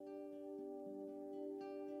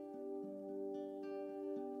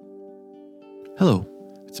Hello,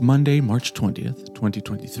 it's Monday, March 20th,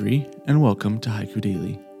 2023, and welcome to Haiku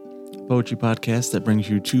Daily, a poetry podcast that brings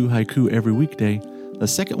you 2 haiku every weekday, the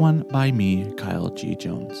second one by me, Kyle G.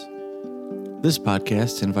 Jones. This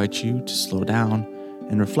podcast invites you to slow down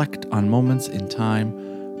and reflect on moments in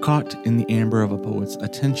time caught in the amber of a poet's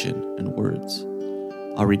attention and words.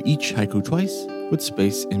 I'll read each haiku twice with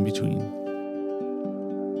space in between.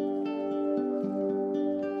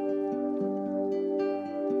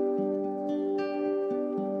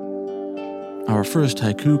 Our first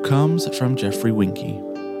haiku comes from Jeffrey Winky.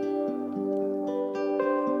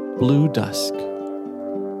 Blue dusk,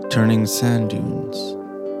 turning sand dunes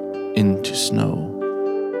into snow.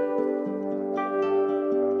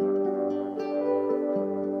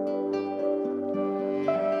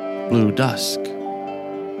 Blue dusk,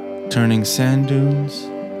 turning sand dunes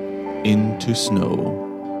into snow.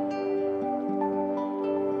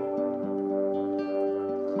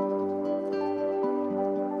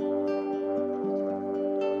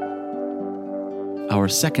 Our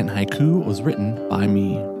second haiku was written by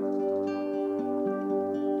me.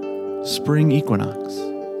 Spring equinox.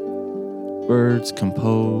 Birds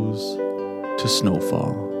compose to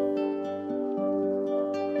snowfall.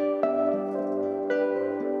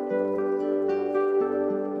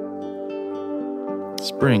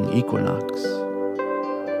 Spring equinox.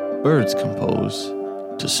 Birds compose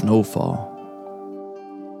to snowfall.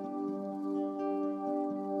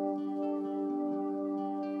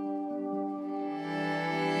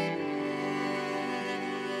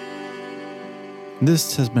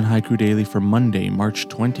 This has been Haiku Daily for Monday, March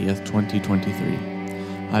 20th, 2023.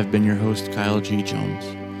 I've been your host, Kyle G. Jones.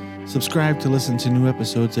 Subscribe to listen to new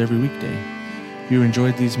episodes every weekday. If you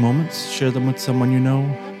enjoyed these moments, share them with someone you know,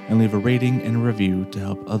 and leave a rating and a review to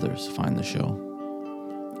help others find the show.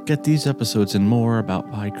 Get these episodes and more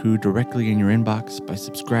about haiku directly in your inbox by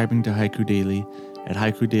subscribing to Haiku Daily at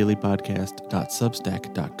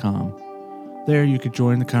haikudailypodcast.substack.com. There you could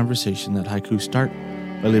join the conversation that haiku start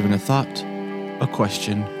by leaving a thought, a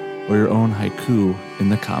question, or your own haiku in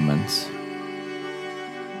the comments.